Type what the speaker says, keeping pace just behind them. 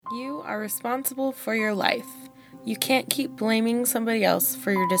You are responsible for your life. You can't keep blaming somebody else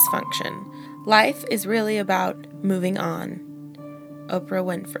for your dysfunction. Life is really about moving on. Oprah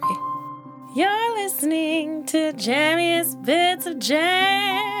Winfrey. You're listening to Jammiest Bits of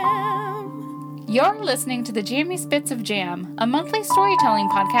Jam. You're listening to the Jammiest Bits of Jam, a monthly storytelling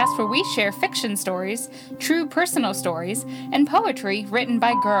podcast where we share fiction stories, true personal stories, and poetry written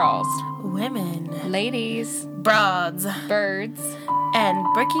by girls, women, ladies, broads, birds, and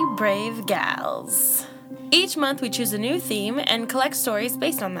bricky brave gals. Each month we choose a new theme and collect stories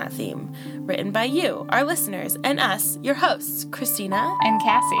based on that theme, written by you, our listeners, and us, your hosts, Christina and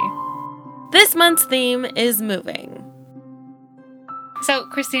Cassie. This month's theme is moving. So,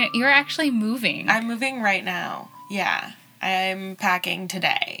 Christina, you're actually moving. I'm moving right now. Yeah. I'm packing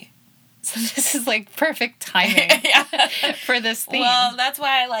today. So this is like perfect timing for this theme. Well, that's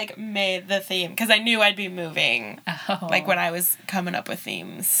why I made the theme, because I knew I'd be moving. Oh. When I was coming up with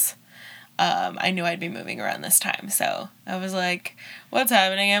themes, I knew I'd be moving around this time. So I was like, what's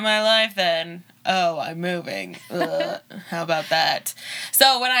happening in my life then? Oh, I'm moving. How about that?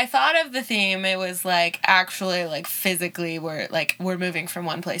 So when I thought of the theme, it was actually physically we're moving from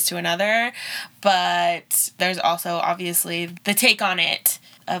one place to another, but there's also obviously the take on it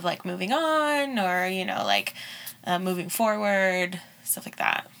of moving on or moving forward, stuff like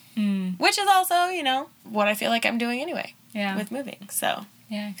that. Which is also what I feel like I'm doing anyway. Yeah. With moving. So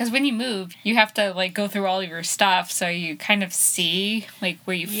yeah, because when you move, you have to go through all of your stuff, so you kind of see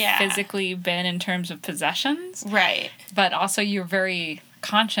where you've physically been in terms of possessions. Right. But also you're very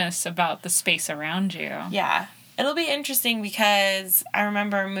conscious about the space around you. Yeah. It'll be interesting because I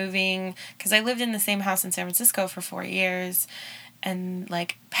remember moving, because I lived in the same house in San Francisco for 4 years, and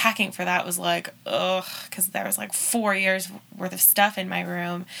packing for that was ugh, because there was 4 years worth of stuff in my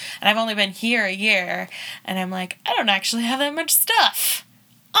room, and I've only been here a year, and I'm I don't actually have that much stuff.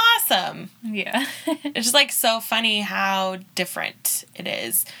 Awesome. Yeah. It's just so funny how different it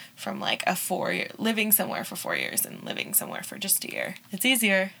is from living somewhere for 4 years and living somewhere for just a year. It's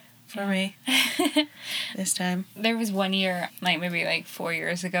easier for me this time. There was 1 year, maybe 4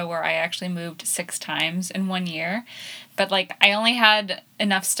 years ago, where I actually moved 6 times in 1 year. But I only had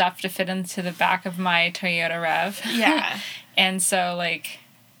enough stuff to fit into the back of my Toyota Rev. Yeah. And so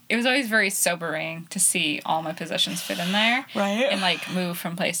it was always very sobering to see all my possessions fit in there. Right. And move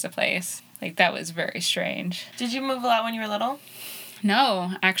from place to place. That was very strange. Did you move a lot when you were little?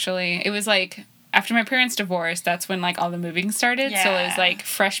 No, actually. It was after my parents divorced, that's when all the moving started. Yeah. So it was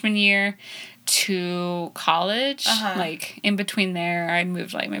freshman year to college. Uh-huh. In between there, I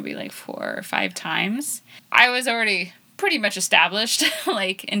moved maybe 4 or 5 times. I was already pretty much established,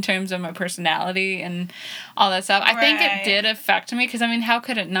 in terms of my personality and all that stuff. I think it did affect me, because, how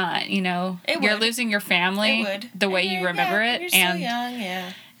could it not, You're losing your family the way you remember it. You're still young,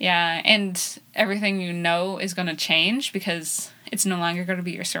 yeah. Yeah, and everything is going to change, because it's no longer going to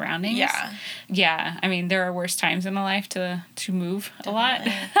be your surroundings. Yeah. Yeah, there are worse times in my life to move a lot.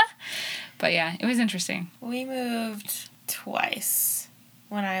 But yeah, it was interesting. We moved twice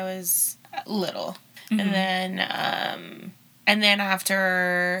when I was little. Mm-hmm. And then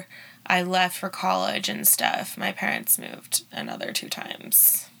after I left for college and stuff, my parents moved another 2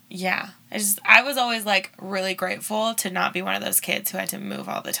 times. Yeah. I was always really grateful to not be one of those kids who had to move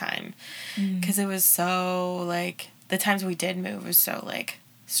all the time. Because it was so the times we did move was so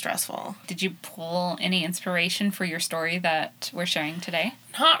stressful. Did you pull any inspiration for your story that we're sharing today?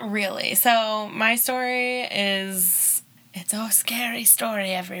 Not really. So my story is, it's a scary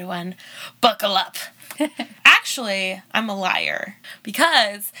story, everyone. Buckle up. Actually, I'm a liar,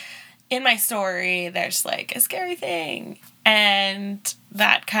 because in my story there's a scary thing, and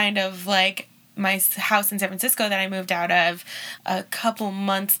that kind of my house in San Francisco that I moved out of a couple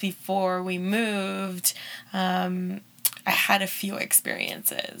months before we moved, I had a few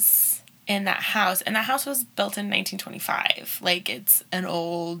experiences in that house, and that house was built in 1925. It's an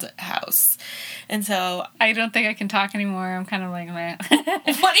old house, and so I don't think I can talk anymore. I'm kind of meh.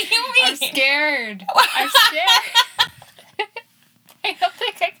 What do you mean? I'm scared. I'm scared. I don't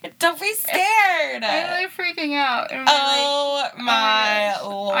think I can. Don't be scared. I'm freaking out. My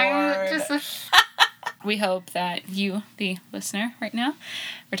Lord. We hope that you, the listener, right now,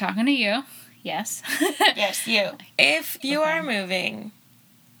 we're talking to you. Yes. Yes, you. If you are moving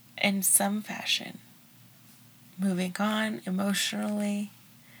in some fashion, moving on emotionally,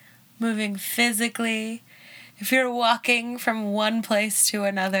 moving physically, if you're walking from one place to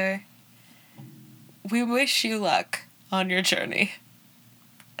another, we wish you luck on your journey.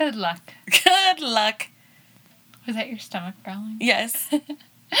 Good luck. Good luck. Was that your stomach growling? Yes. Do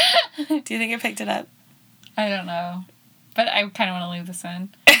you think it picked it up? I don't know. But I kind of want to leave this in.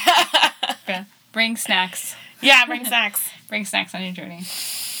 Okay. Bring snacks. Yeah, bring snacks. Bring snacks on your journey.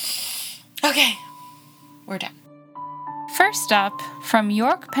 Okay. We're done. First up, from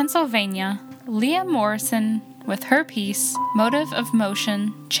York, Pennsylvania, Leah Morrison with her piece, Motive of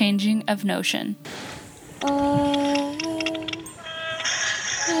Motion, Changing of Notion.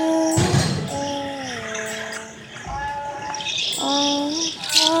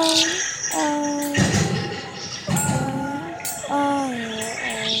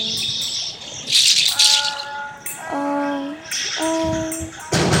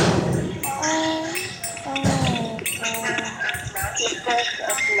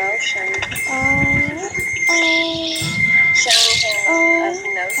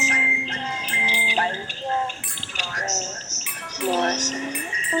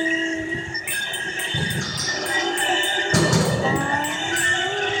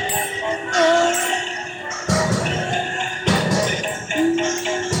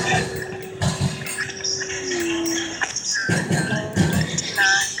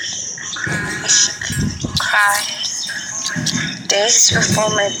 Days before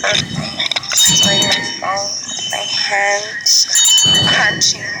my birthday, destroying my phone, my hands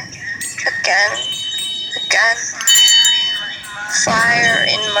crunching again. Fire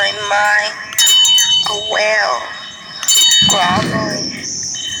in my mind, a wail, groveling,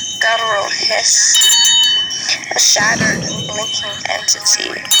 guttural hiss, a shattered and blinking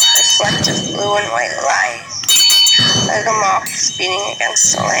entity, reflective blue and white light, like a moth beating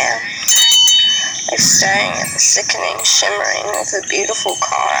against a lamp. Like staring at the sickening shimmering of a beautiful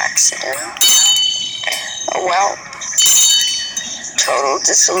car accident. A whelp. Total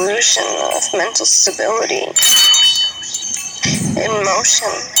dissolution of mental stability. In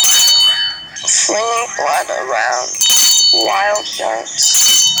motion. Flinging blood around. Wild darts.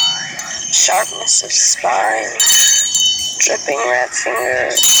 Sharpness of spine. Dripping red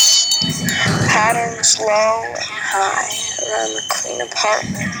fingers. Patterns low and high around the clean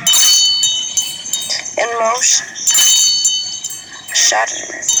apartment. In motion,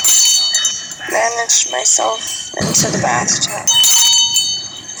 shuddering, managed myself into the bathtub,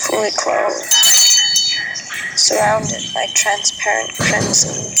 fully clothed, surrounded by transparent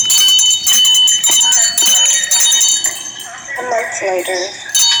crimson. A month later,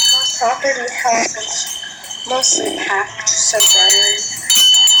 property houses mostly packed, so barely,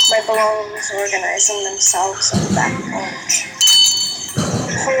 my belongings organizing themselves on the back porch.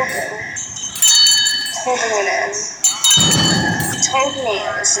 Holding it in. He told me it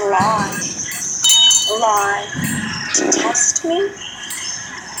was a lie. A lie. To test me?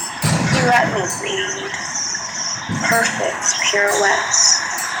 He let me bleed. Perfect pirouettes.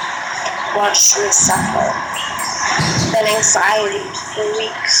 Watched me suffer. Then anxiety for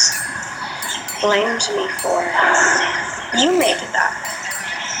weeks. Blamed me for it. You made it up.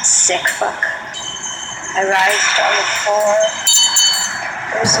 Sick fuck. I writhed on the floor.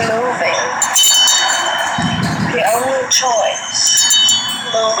 It was moving. The only choice,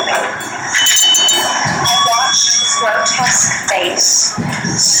 moving. I watched his grotesque face,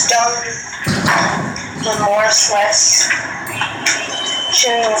 stoned, remorseless,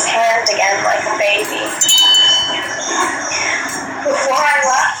 chewing his hand again like a baby. Before I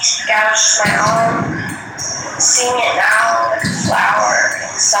left, gouged my arm, seeing it now like a flower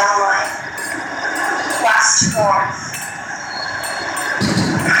in sunlight. Last forth.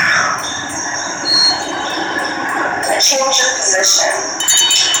 Change of position.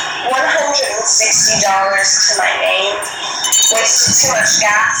 $160 to my name. Wasted too much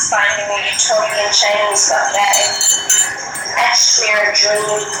gas finding a utopian Chinese buffet. Etched near a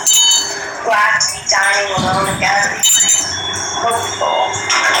dream. Glad to be dining alone again. Hopeful.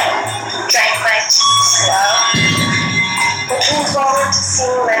 Drank my tea slow. Looking forward to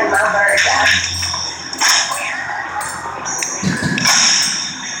seeing my mother again.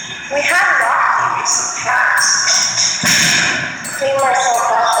 We had rocky recent past. Clean myself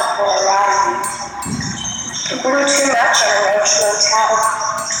up before arriving. It grew too much on a roach motel.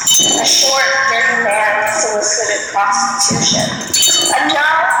 A short, dirty man solicited prostitution.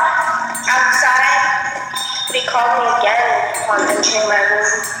 Enough! Outside. But he called me again upon entering my room.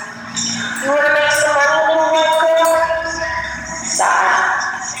 You want to make some money, little white girl? Sigh.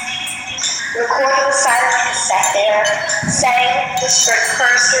 Recorded the silent cassette there. Sang, whispered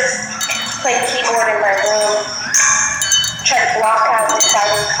curses. Played keyboard in my room. Tried to block out the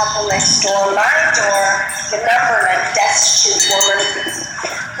crowded couple next door. My door, the number meant destitute woman.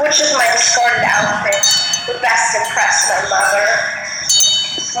 Which of my discarded outfits would best impress my mother?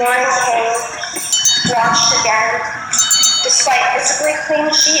 Morning came, watched again, Despite physically clean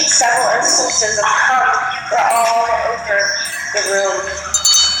sheets, several instances of cum were all over the room.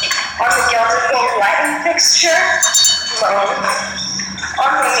 On the gilded gold lighting fixture, moan.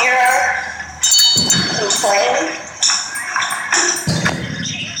 On the mirror, complain.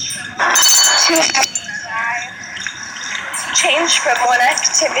 Change from one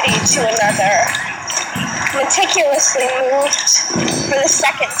activity to another. Meticulously moved for the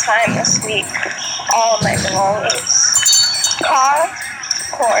second time this week all my belongings. Car,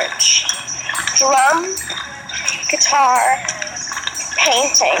 porch, drum, guitar,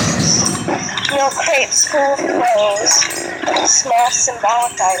 paintings, milk crates full of clothes, small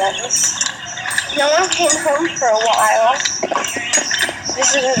symbolic items. No one came home for a while.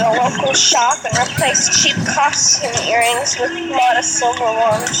 Visited a local shop and replaced cheap costume earrings with modest silver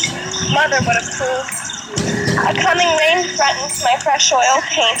ones. Mother would approve. A coming rain threatened my fresh oil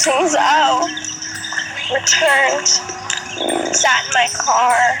paintings. Oh. Returned. Sat in my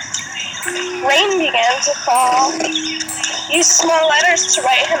car. Rain began to fall. Used small letters to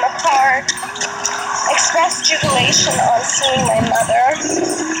write him a card. Expressed jubilation on seeing my mother.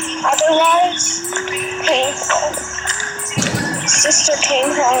 Otherwise, painful. Sister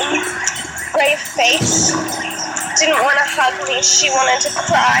came home. Grave face. Didn't want to hug me. She wanted to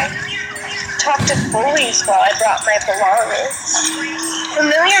cry. Talked to bullies while I brought my belongings.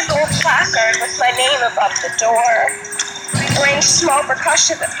 Familiar gold placard with my name above the door. Arranged small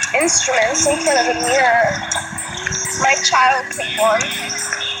percussion instruments in front of the mirror. My childhood one.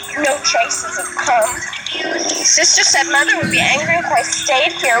 No traces of cum. Sister said Mother would be angry if I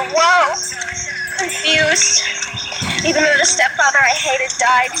stayed here. Whoa! Confused. Even though the stepfather I hated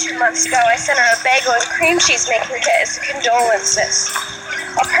died 2 months ago, I sent her a bagel and cream cheese making kit as condolences.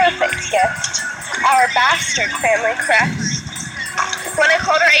 A perfect gift. Our bastard family crest. When I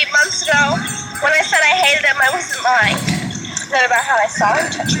called her 8 months ago, when I said I hated him, I wasn't lying. Not about how I saw him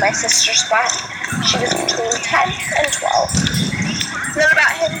touch my sister's butt. She was between 10 and 12. Not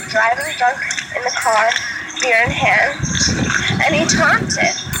about him driving drunk in the car, beer in hand. And he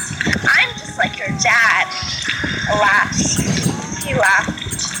taunted. I'm just like your dad. Alas, he laughed.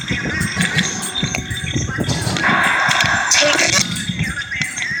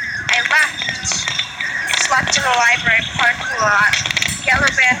 I left. Slept in the library parking lot.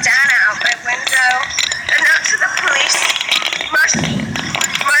 Yellow bandana out my window. A note to the police. Mercy.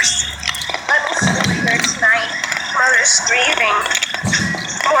 Mercy. Let me sleep here tonight. Mother's grieving.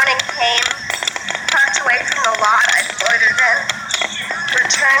 Morning came. Parked away from the lot I'd loitered in.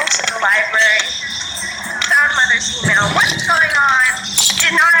 Returned to the library. Found Mother's email. What's going on?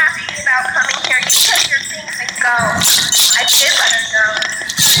 Did not ask me about coming here. You took your things and go. I did let her know.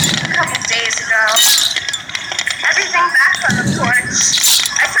 A couple days ago. Everything back on the porch.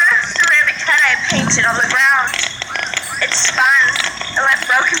 I found a ceramic head I had painted on the ground. It spun and left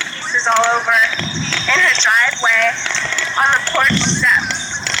broken pieces all over. In her driveway. On the porch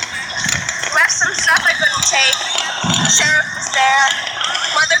steps. Left some stuff I couldn't take. Sheriff was there.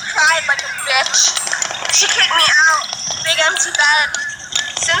 Mother cried like a bitch. She kicked me out. Big empty bed.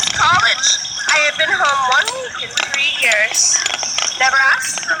 Since college, I had been home 1 week in 3 years. Never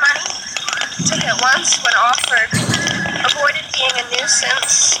asked for money. Took it once when offered. Avoided being a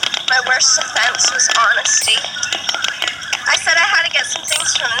nuisance. My worst offense was honesty. I said I had to get some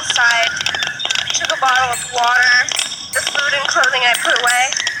things from inside. Took a bottle of water, the food and clothing I put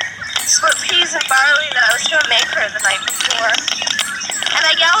away. Split peas and barley that I was going to make her the night before. And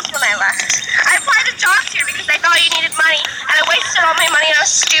I yelled when I left. I applied to jobs here because I thought you needed money, and I wasted all my money on a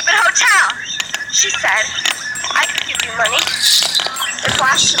stupid hotel. She said, I could give you money. It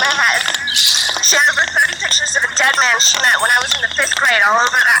flashed in my head. She had over 30 pictures of a dead man she met when I was in the 5th grade all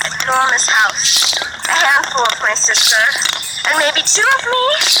over that enormous house. A handful of my sister, and maybe 2 of me.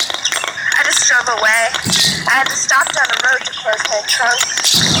 I just drove away. I had to stop down the road to close my trunk.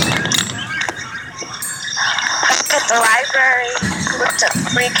 At the library, looked up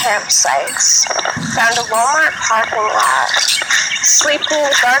free campsites, found a Walmart parking lot, sleeping in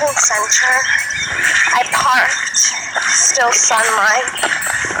the garden center. I parked, still sunlight.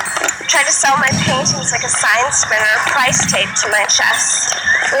 Tried to sell my paintings like a sign spinner, price taped to my chest,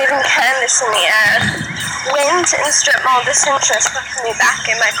 leaving canvas in the air. Wind and strip mall disinterest left me back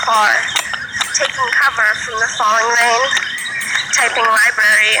in my car, taking cover from the falling rain, typing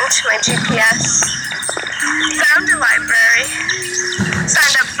library into my GPS. Found a library,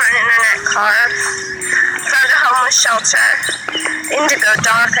 signed up for an internet car, found a homeless shelter, Indigo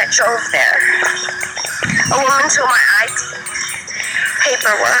Dock, I drove there. A woman told my ID,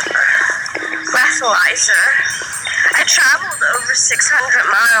 paperwork, breathalyzer. I traveled over 600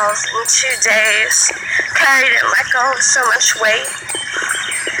 miles in 2 days, carried and let go of so much weight.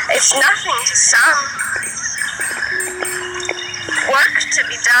 It's nothing to some. Work to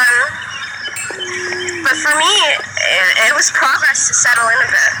be done. But for me, it was progress to settle in a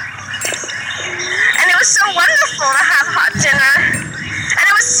bit. And it was so wonderful to have hot dinner. And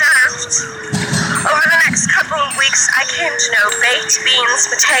it was served. Over the next couple of weeks, I came to know baked beans,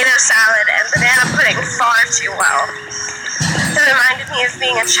 potato salad, and banana pudding far too well. It reminded me of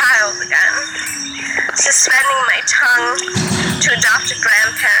being a child again, suspending my tongue to adopted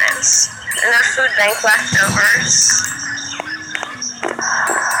grandparents and their food bank leftovers.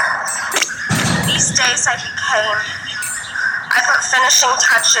 These days I put finishing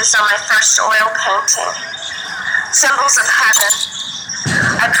touches on my first oil painting, symbols of heaven.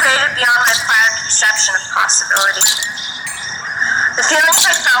 I created beyond my prior conception of possibility. The feelings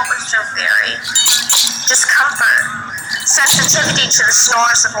I felt were so varied. Discomfort, sensitivity to the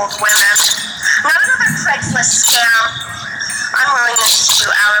snores of old women, none of the Craigslist scam, unwillingness to do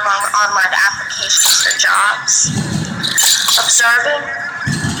hour-long online applications for jobs, observing,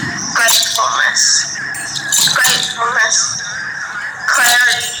 gratefulness,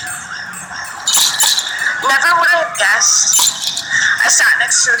 clarity. Never would I have guessed. I sat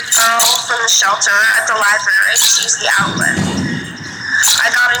next to the girl from the shelter at the library to use the outlet. I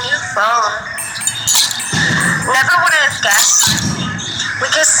got a new phone. Never would I have guessed. We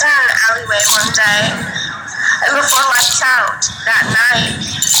kissed in an alleyway one day, and before lights out that night,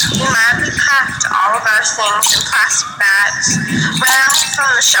 we madly packed all of our things in plastic bags, ran from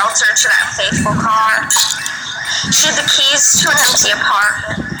the shelter to that faithful car. She had the keys to an empty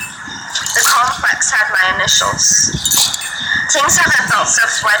apartment. The complex had my initials. Things haven't felt so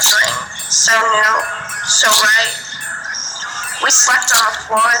fledgling, so new, so right. We slept on the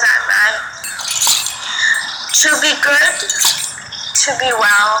floor that night. To be good, to be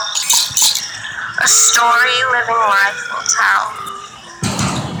well, a story living life will tell.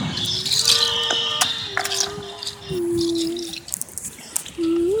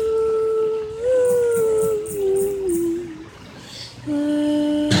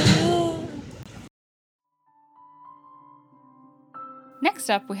 Next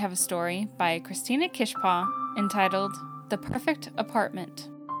up, we have a story by Christina Kishpaw entitled The Perfect Apartment.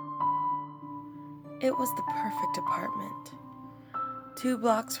 It was the perfect apartment. 2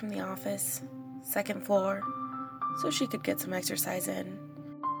 blocks from the office, 2nd floor, so she could get some exercise in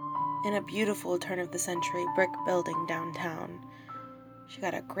a beautiful turn-of-the-century brick building downtown. She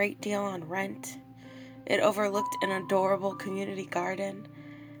got a great deal on rent. It overlooked an adorable community garden.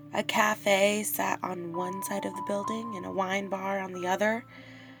 A cafe sat on one side of the building and a wine bar on the other.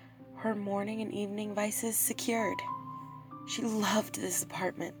 Her morning and evening vices secured. She loved this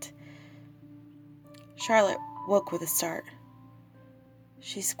apartment. Charlotte woke with a start.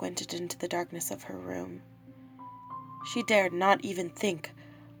 She squinted into the darkness of her room. She dared not even think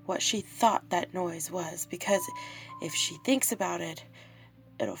what she thought that noise was, because if she thinks about it,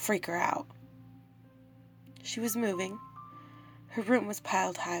 it'll freak her out. She was moving. Her room was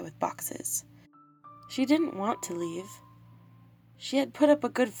piled high with boxes. She didn't want to leave. She had put up a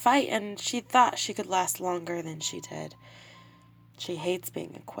good fight, and she thought she could last longer than she did. She hates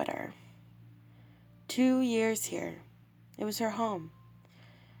being a quitter. 2 years here. It was her home.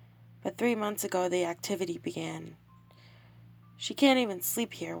 But 3 months ago, the activity began. She can't even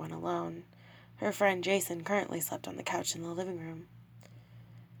sleep here when alone. Her friend Jason currently slept on the couch in the living room.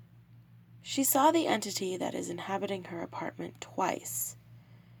 She saw the entity that is inhabiting her apartment twice.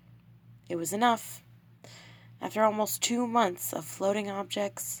 It was enough. After almost 2 months of floating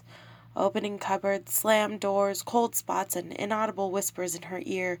objects, opening cupboards, slammed doors, cold spots, and inaudible whispers in her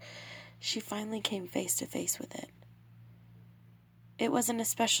ear, she finally came face to face with it. It was an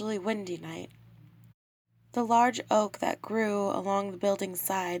especially windy night. The large oak that grew along the building's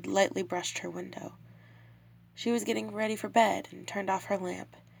side lightly brushed her window. She was getting ready for bed and turned off her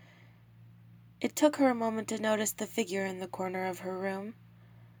lamp. It took her a moment to notice the figure in the corner of her room.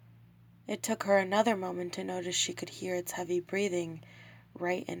 It took her another moment to notice she could hear its heavy breathing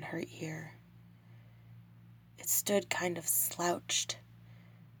right in her ear. It stood kind of slouched.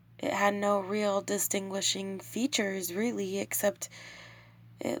 It had no real distinguishing features, really, except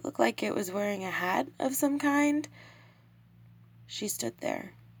it looked like it was wearing a hat of some kind. She stood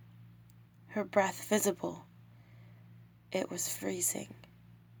there, her breath visible. It was freezing.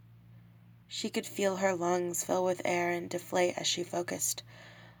 She could feel her lungs fill with air and deflate as she focused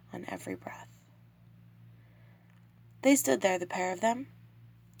on every breath. They stood there, the pair of them,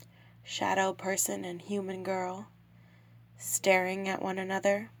 shadow person and human girl, staring at one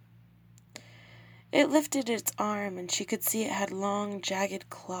another. It lifted its arm, and she could see it had long, jagged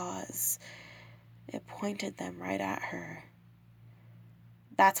claws. It pointed them right at her.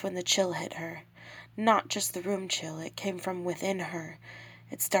 That's when the chill hit her. Not just the room chill, it came from within her.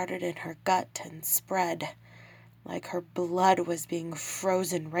 It started in her gut and spread, like her blood was being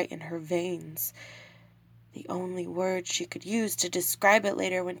frozen right in her veins. The only word she could use to describe it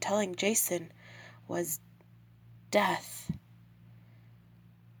later when telling Jason was death.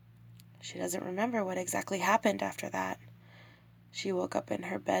 She doesn't remember what exactly happened after that. She woke up in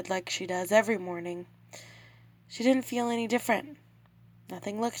her bed like she does every morning. She didn't feel any different.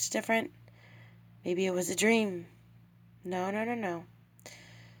 Nothing looked different. Maybe it was a dream. No.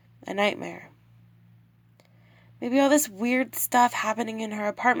 A nightmare. Maybe all this weird stuff happening in her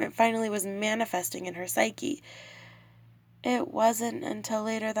apartment finally was manifesting in her psyche. It wasn't until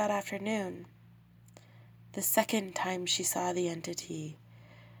later that afternoon, the second time she saw the entity,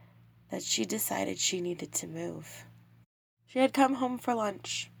 that she decided she needed to move. She had come home for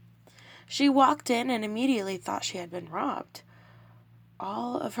lunch. She walked in and immediately thought she had been robbed.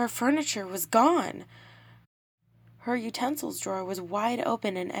 All of her furniture was gone. Her utensils drawer was wide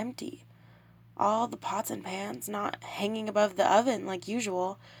open and empty. All the pots and pans not hanging above the oven like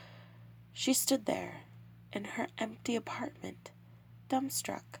usual. She stood there in her empty apartment,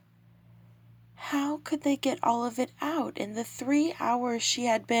 dumbstruck. How could they get all of it out in the 3 hours she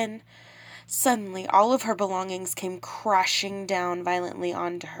had been? Suddenly, all of her belongings came crashing down violently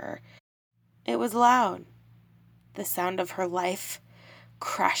onto her. It was loud. The sound of her life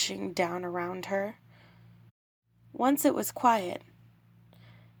crashing down around her. Once it was quiet,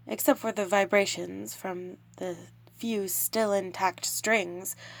 except for the vibrations from the few still intact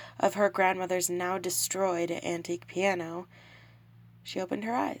strings of her grandmother's now destroyed antique piano, she opened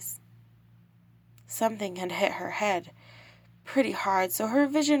her eyes. Something had hit her head pretty hard, so her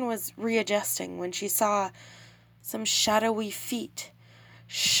vision was readjusting when she saw some shadowy feet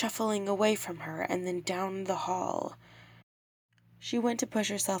shuffling away from her and then down the hall. She went to push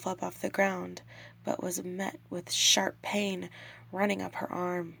herself up off the ground, but was met with sharp pain running up her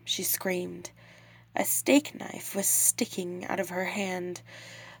arm. She screamed. A steak knife was sticking out of her hand.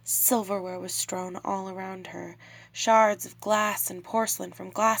 Silverware was strewn all around her. Shards of glass and porcelain from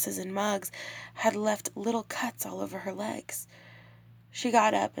glasses and mugs had left little cuts all over her legs. She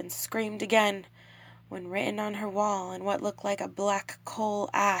got up and screamed again, when written on her wall in what looked like a black coal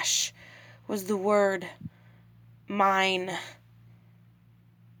ash was the word, mine.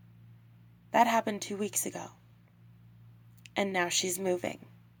 That happened 2 weeks ago. And now she's moving.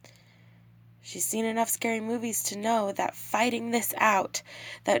 She's seen enough scary movies to know that fighting this out,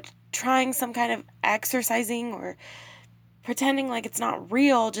 that trying some kind of exorcising or pretending like it's not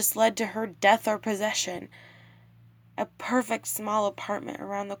real just led to her death or possession. A perfect small apartment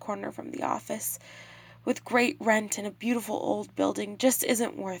around the corner from the office, with great rent in a beautiful old building, just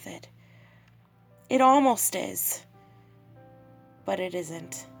isn't worth it. It almost is, but it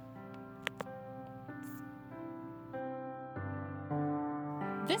isn't.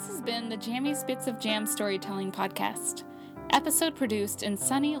 This has been the Jammiest Bits of Jam Storytelling Podcast. Episode produced in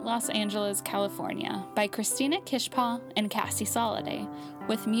sunny Los Angeles, California by Christina Kishpaw and Cassie Soliday,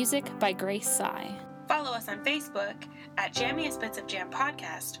 with music by Grace Sy. Follow us on Facebook at Jammiest Bits of Jam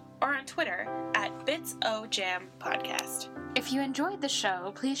Podcast or on Twitter at BitsOJam Podcast. If you enjoyed the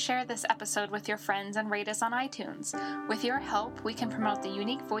show, please share this episode with your friends and rate us on iTunes. With your help, we can promote the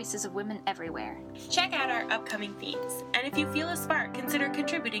unique voices of women everywhere. Check out our upcoming feeds, and if you feel a spark, consider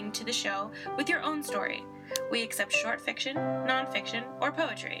contributing to the show with your own story. We accept short fiction, nonfiction, or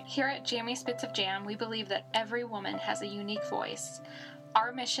poetry. Here at Jammiest Bits of Jam, we believe that every woman has a unique voice.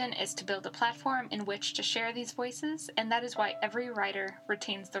 Our mission is to build a platform in which to share these voices, and that is why every writer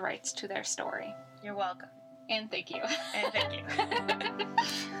retains the rights to their story. You're welcome. And thank you. And thank you.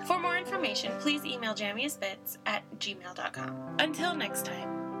 For more information, please email jammiestbits@gmail.com. Until next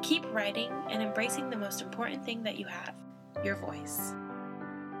time, keep writing and embracing the most important thing that you have, your voice.